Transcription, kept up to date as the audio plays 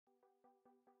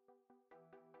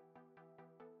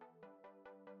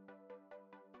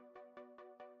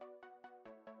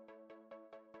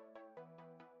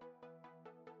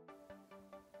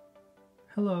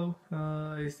Hello,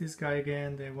 it's this guy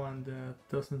again, the one that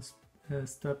doesn't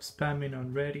stop spamming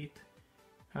on Reddit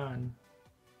and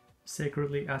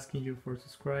secretly asking you for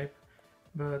subscribe,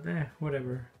 but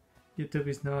whatever. YouTube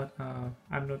is not,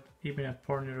 I'm not even a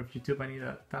partner of YouTube. I need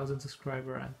 1,000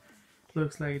 subscribers, and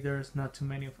looks like there's not too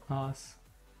many of us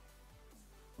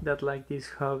that like this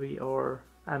hobby, or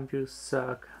I'm just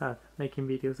suck at making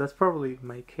videos. That's probably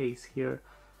my case here.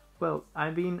 Well,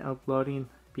 I've been uploading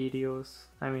videos,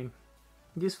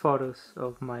 these photos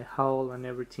of my haul and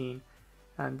everything,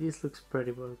 and this looks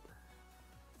pretty good.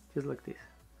 Just like this.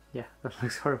 Yeah, that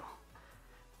looks horrible.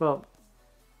 Well,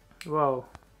 wow,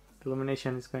 the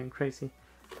illumination is going crazy.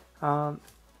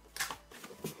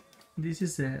 This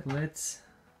is the LEDs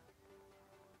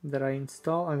that I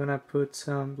install. I'm gonna put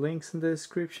some links in the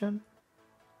description.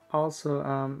 Also,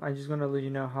 I'm just gonna let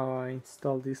you know how I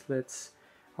install these LEDs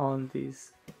on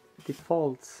these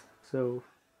defaults. So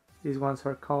these ones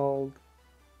are called,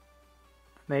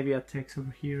 maybe a text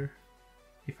over here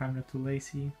if I'm not too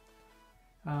lazy.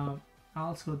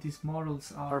 Also, these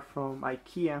models are from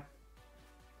IKEA,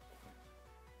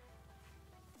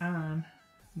 and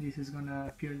this is gonna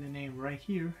appear the name right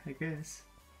here, I guess.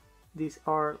 These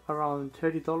are around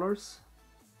 $30,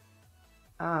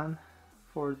 and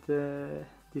for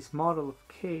this model of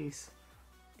case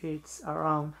it's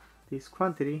around this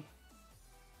quantity,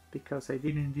 because I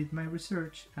didn't did my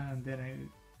research, and then I'm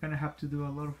gonna have to do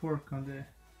a lot of work on the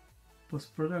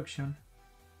post-production.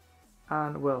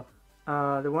 And well,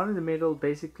 the one in the middle,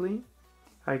 basically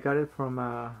I got it from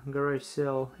a garage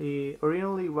sale. It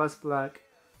originally was black.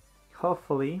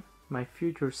 Hopefully my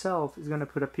future self is gonna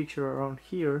put a picture around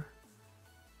here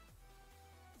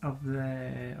of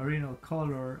the original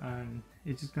color, and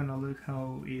it's just gonna look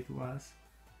how it was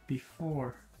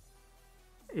before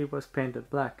it was painted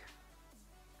black.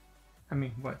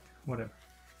 Whatever.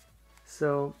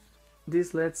 So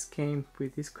these LEDs came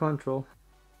with this control,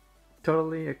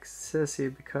 totally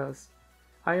excessive because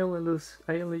I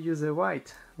only use the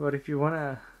white. But if you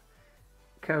wanna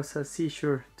cause a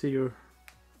seizure to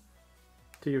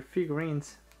your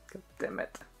figurines, god damn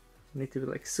it, you need to be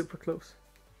like super close.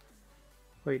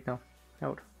 Wait, no,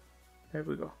 out. There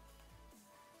we go.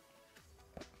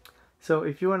 So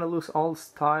if you wanna lose all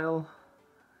style,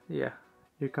 yeah,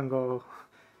 you can go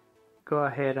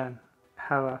ahead and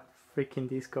have a freaking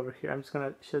disc over here. I'm just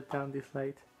gonna shut down this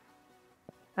light.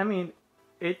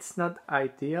 It's not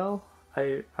ideal.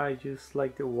 I just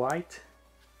like the white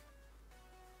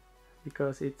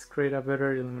because it's create a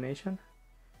better illumination,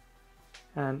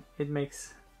 and it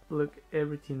makes look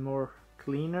everything more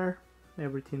cleaner,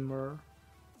 everything more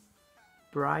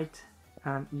bright,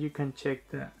 and you can check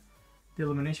the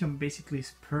illumination basically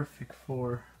is perfect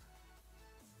for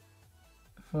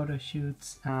photo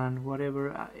shoots and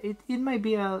whatever. It might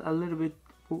be a little bit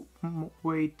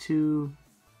way too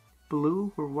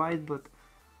blue or white, but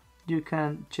you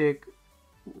can check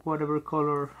whatever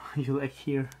color you like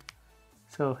here.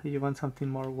 So if you want something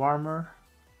more warmer,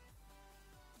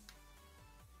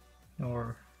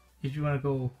 or if you want to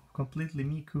go completely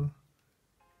Miku.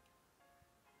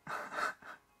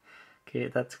 Okay,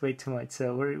 that's way too much,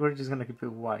 so we're just gonna keep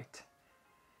it white.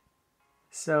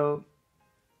 So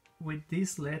with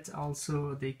these LEDs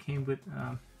also, they came with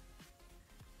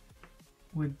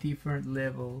different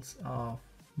levels of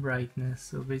brightness.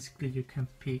 So basically you can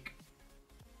pick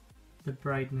the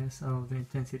brightness of the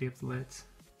intensity of the LEDs.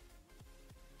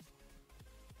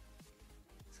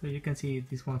 So you can see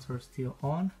these ones are still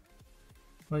on,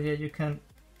 but yeah, you can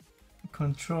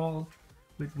control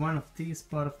with one of these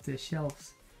part of the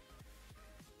shelves.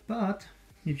 But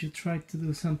if you try to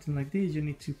do something like this, you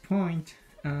need to point,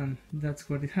 and that's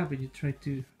what it happened. You try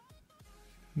to,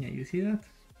 yeah, you see that?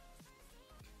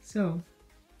 So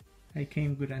I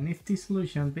came with a nifty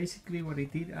solution. Basically what I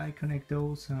did, I connect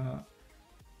those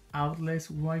outlets,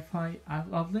 Wi-Fi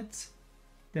outlets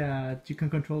that you can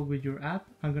control with your app.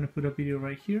 I'm gonna put a video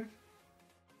right here.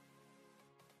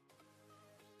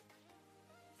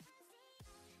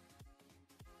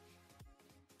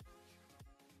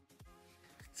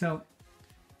 So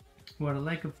what I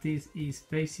like of this is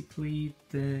basically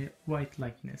the white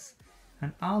likeness,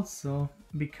 and also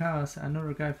because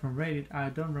another guy from Reddit, I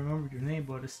don't remember your name,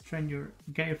 but a stranger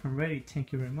guy from Reddit,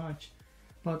 thank you very much.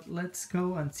 But let's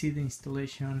go and see the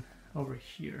installation over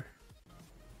here.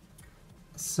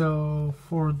 So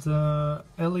for the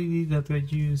LED that I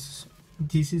use,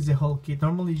 this is the whole kit.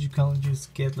 Normally you can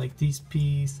just get like this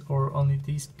piece or only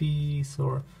this piece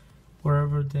or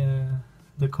wherever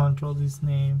the control is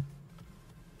named.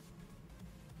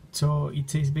 So it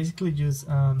says basically just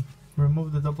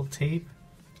remove the double tape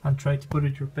and try to put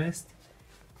it your best.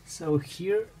 So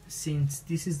here, since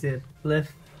this is the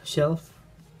left shelf,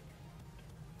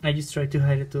 I just try to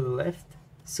hide it to the left,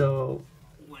 so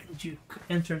when you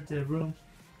enter the room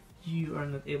you are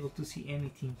not able to see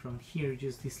anything from here,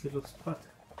 just this little spot.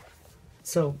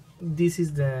 So this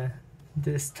is the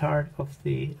start of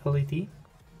the LED.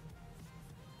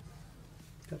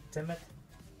 God damn it.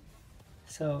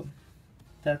 So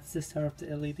that's the start of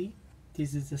the LED.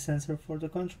 This is the sensor for the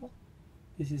control.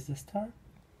 This is the start.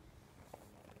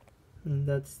 And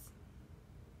that's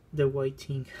the white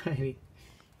thing hiding.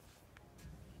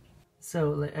 So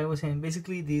like I was saying,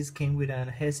 basically this came with an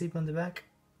adhesive on the back.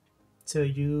 So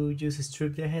you just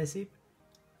strip the adhesive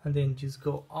and then just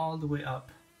go all the way up.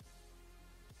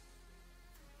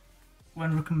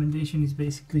 One recommendation is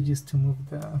basically just to move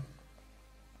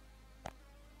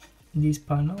this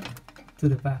panel to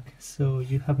the back so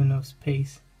you have enough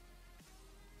space.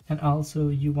 And also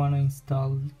you want to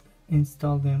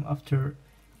install them after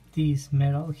this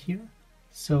metal here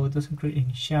so it doesn't create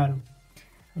any shadow.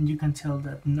 And you can tell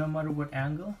that no matter what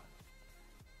angle,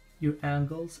 your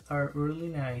angles are really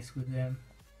nice with them.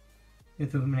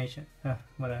 With illumination.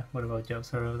 What about you?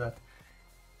 Sorry about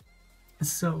that.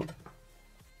 So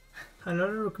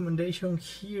another recommendation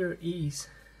here is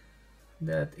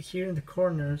that here in the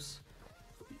corners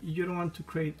you don't want to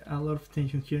create a lot of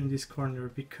tension here in this corner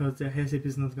because the adhesive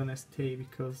is not gonna stay,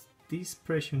 because this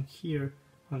pressure here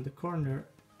on the corner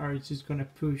are just gonna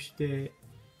push the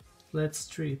LED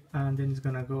strip and then it's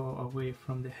gonna go away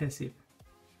from the adhesive.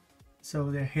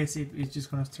 So the adhesive is just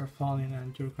gonna start falling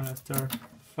and you're gonna start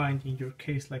finding your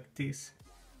case like this.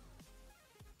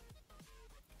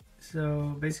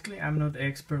 So basically I'm not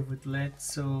expert with LED,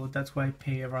 so that's why I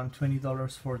pay around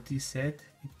 $20 for this set.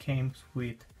 It came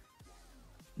with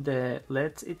the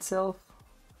LED itself,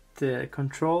 the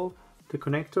control, the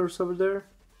connectors over there,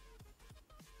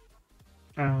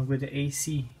 and with the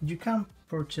AC. You can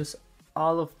purchase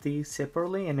all of these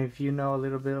separately, and if you know a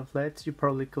little bit of LEDs you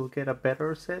probably could get a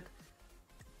better set,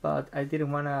 but I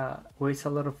didn't want to waste a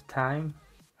lot of time.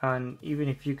 And even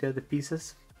if you get the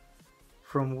pieces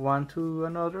from one to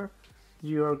another,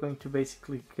 you are going to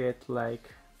basically get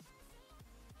like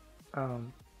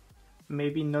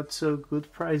maybe not so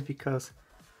good price, because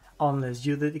unless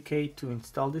you dedicate to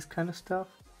install this kind of stuff,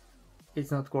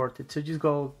 it's not worth it. So just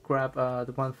go grab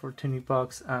the one for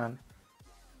 $20 and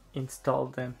install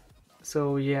them.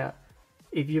 So yeah,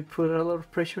 if you put a lot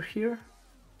of pressure here,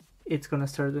 it's gonna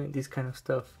start doing this kind of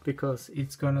stuff because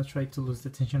it's gonna try to lose the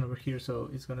tension over here, so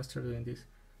it's gonna start doing this.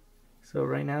 So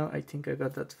right now I think I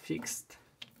got that fixed,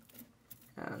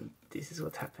 and this is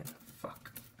what happened.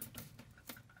 Fuck.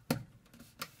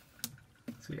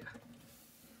 So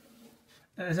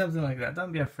yeah, something like that.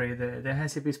 Don't be afraid. The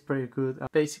adhesive is pretty good.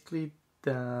 Basically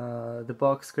the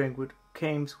box came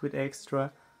with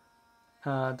extra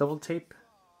double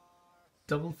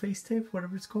face tape,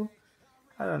 whatever it's called,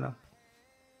 I don't know.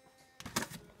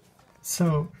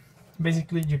 So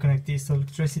basically you connect this to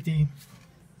electricity,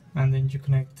 and then you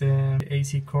connect the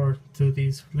AC cord to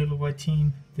this little white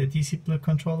thing, the DC plug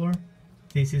controller.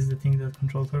 This is the thing that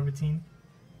controls everything.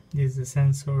 This is the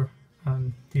sensor,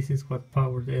 and this is what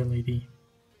powers the LED,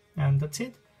 and that's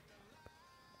it.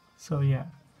 So yeah,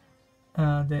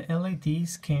 the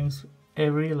LEDs came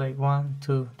every like 1,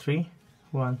 2, 3,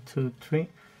 1, 2, 3.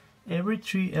 Every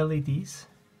 3 LEDs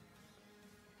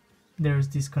there's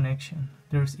this connection.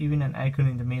 There's even an icon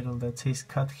in the middle that says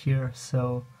cut here,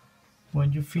 so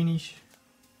when you finish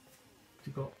to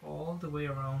go all the way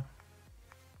around,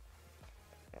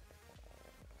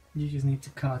 you just need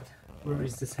to cut where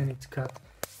is decided to cut.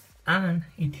 And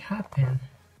it happened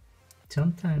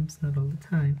sometimes, not all the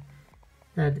time,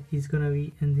 that it's gonna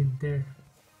be ending there,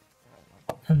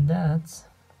 and that's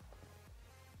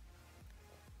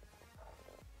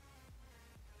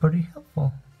pretty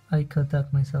helpful. I cut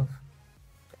that myself.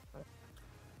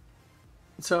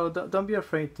 So don't be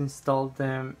afraid to install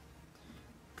them.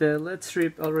 The LED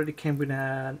strip already came with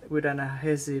an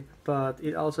adhesive, but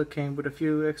it also came with a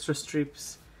few extra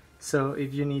strips, so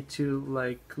if you need to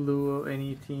like glue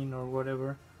anything or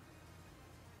whatever.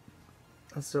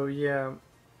 So yeah,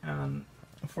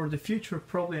 for the future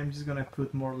probably I'm just gonna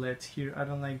put more LEDs here. I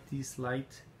don't like this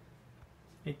light.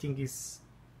 I think it's,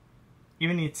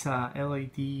 even it's a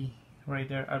LED right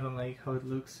there, I don't like how it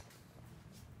looks.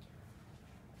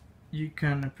 You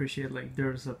can appreciate like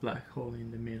there's a black hole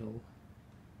in the middle,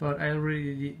 but I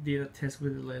already did a test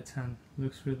with the LEDs and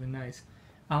looks really nice.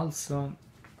 Also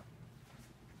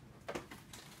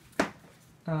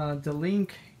the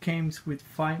link came with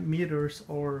 5 meters,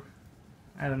 or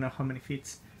I don't know how many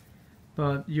feet,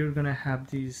 but you're gonna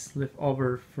have these left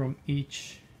over from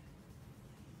each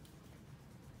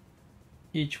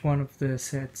each one of the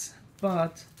sets,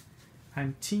 but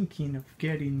I'm thinking of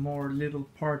getting more little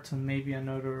parts on maybe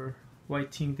another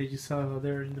white thing that you saw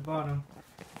there in the bottom.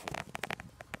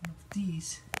 One of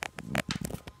these.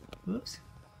 Oops.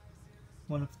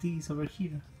 One of these over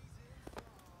here.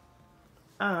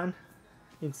 And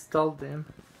install them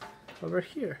over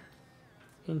here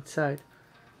inside,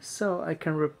 so I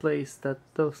can replace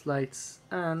those lights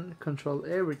and control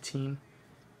everything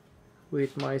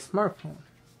with my smartphone.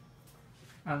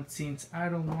 And since I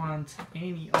don't want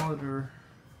any other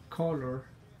color,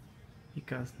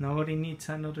 because nobody needs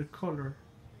another color,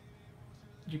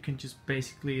 you can just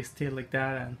basically stay like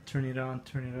that and turn it on,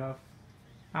 turn it off,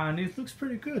 and it looks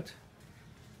pretty good.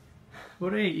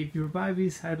 But hey, if your vibe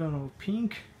is, I don't know,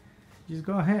 pink, just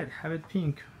go ahead, have it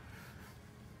pink.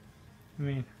 I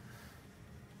mean,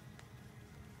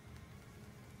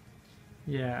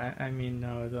 yeah, I mean,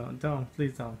 no, don't,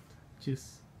 please don't.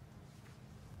 Just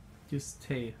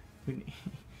stay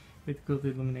with good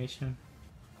illumination.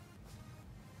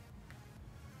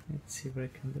 Let's see what I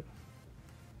can do.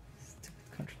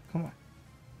 Stupid control, come on.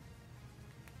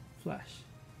 Flash.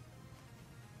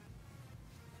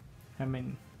 I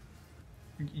mean,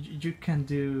 you can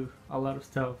do a lot of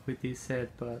stuff with this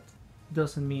set, but it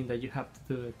doesn't mean that you have to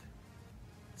do it.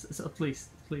 So please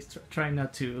try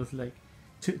not to. It's like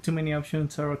too many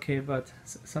options are okay, but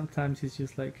sometimes it's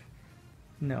just like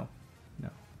no.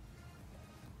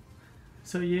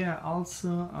 So yeah, also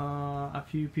a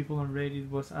few people on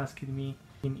Reddit was asking me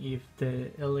if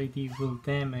the L.E.D will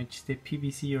damage the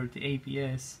PVC or the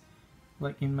ABS.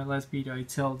 Like in my last video, I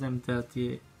tell them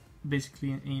that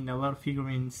basically in a lot of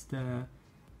figurines the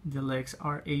legs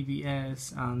are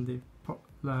ABS and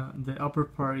the upper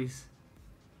part is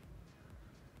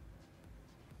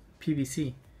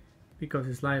PVC because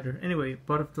it's lighter. Anyway,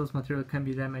 both of those materials can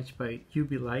be damaged by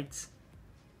UV lights.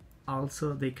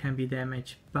 Also, they can be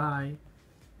damaged by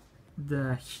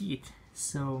the heat.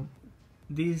 So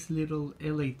this little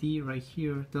L.E.D right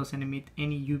here doesn't emit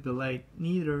any UV light,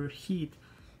 neither heat.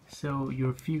 So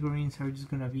your figurines are just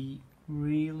gonna be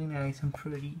really nice and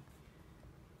pretty.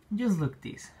 Just look at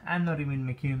this. I'm not even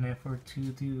making an effort to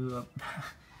do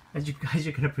as you guys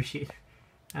can appreciate.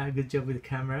 Good job with the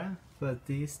camera, but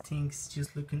these things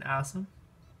just looking awesome.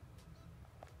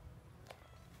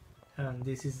 And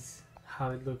this is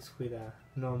how it looks with a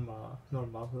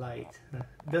normal light.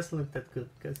 It doesn't look that good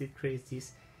because it creates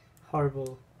this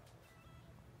horrible.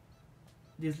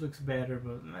 This looks better,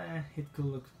 but it could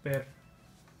look better.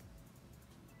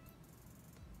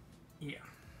 Yeah.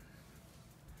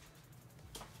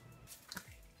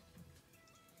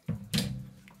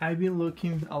 I've been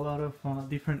looking a lot of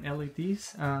different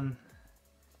L.E.Ds, and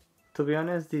to be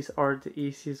honest, these are the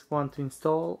easiest one to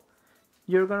install.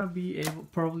 You're gonna be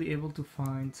probably able to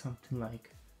find something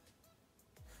like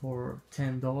for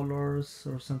 $10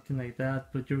 or something like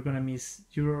that, but you're gonna miss.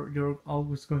 You're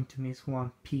always going to miss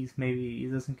one piece. Maybe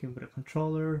it doesn't come with a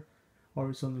controller,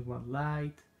 or it's only one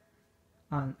light.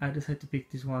 And I decided to pick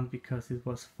this one because it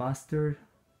was faster,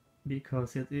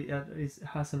 because it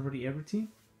has already everything.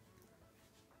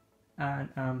 And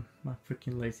I'm a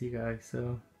freaking lazy guy,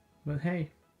 so, but hey,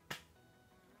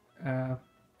 I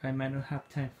might not have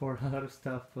time for a lot of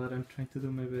stuff, but I'm trying to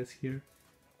do my best here.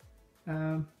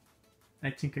 I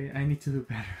think I need to do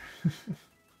better.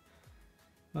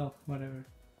 Well, whatever.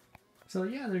 So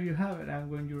yeah, there you have it, and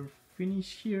when you're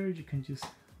finished here, you can just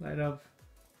light up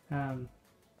and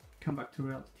come back to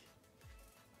reality.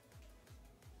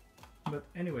 But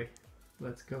anyway,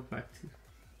 let's go back to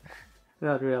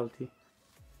not reality.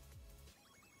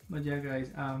 But yeah guys,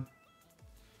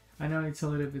 I know it's a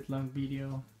little bit long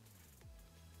video,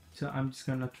 so I'm just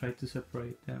gonna try to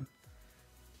separate them.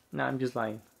 No, I'm just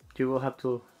lying. You will have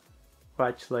to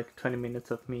watch like 20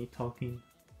 minutes of me talking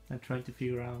and trying to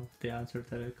figure out the answer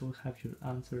that I could have your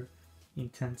answer in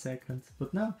 10 seconds.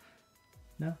 But no.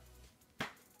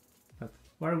 But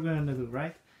what are we gonna do,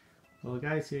 right? Well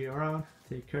guys, see you around,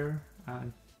 take care,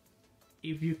 and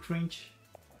if you cringe,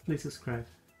 please subscribe.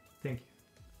 Thank you.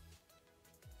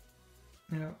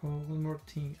 Now, one more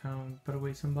thing, by the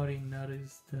way, somebody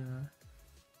noticed,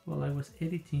 while I was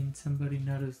editing, somebody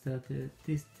noticed that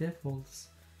these defaults,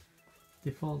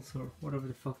 or whatever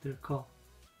the fuck they're called,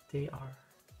 they are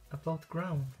above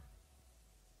ground.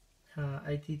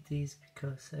 I did this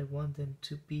because I want them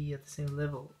to be at the same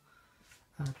level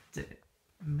at the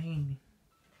main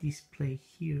display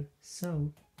here.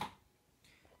 So,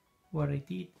 what I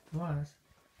did was,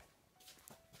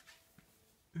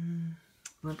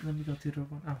 let me go to the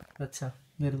one. Oh, that's a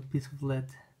little piece of LED.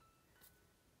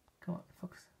 Come on,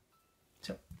 focus.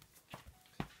 So,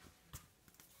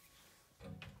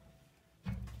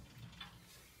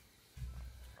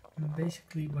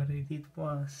 basically what I did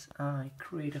was I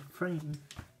created a frame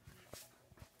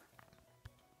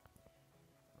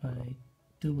by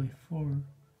 2x4.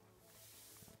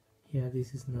 Yeah,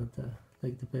 this is not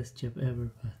like the best job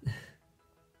ever, but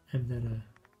I'm not a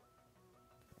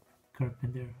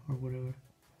carpenter or whatever.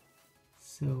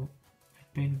 So I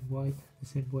painted white, the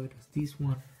same white as this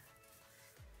one,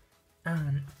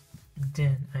 and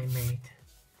then I made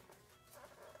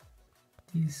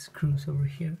these screws over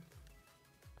here.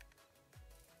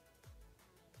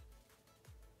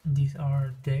 These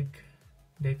are deck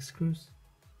screws,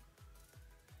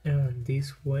 and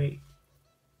this way,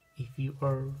 if you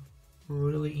are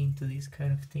really into this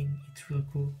kind of thing, it's really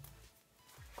cool,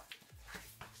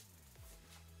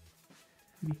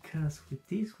 because with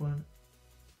this one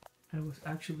I was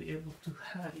actually able to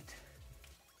hide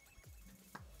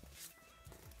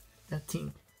that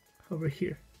thing over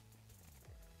here,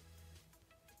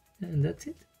 and that's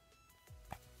it.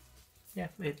 Yeah,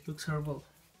 it looks horrible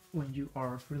when you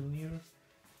are really near,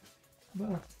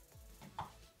 but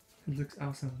it looks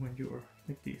awesome when you are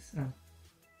like this. And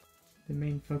the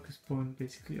main focus point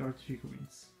basically are the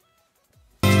figurines.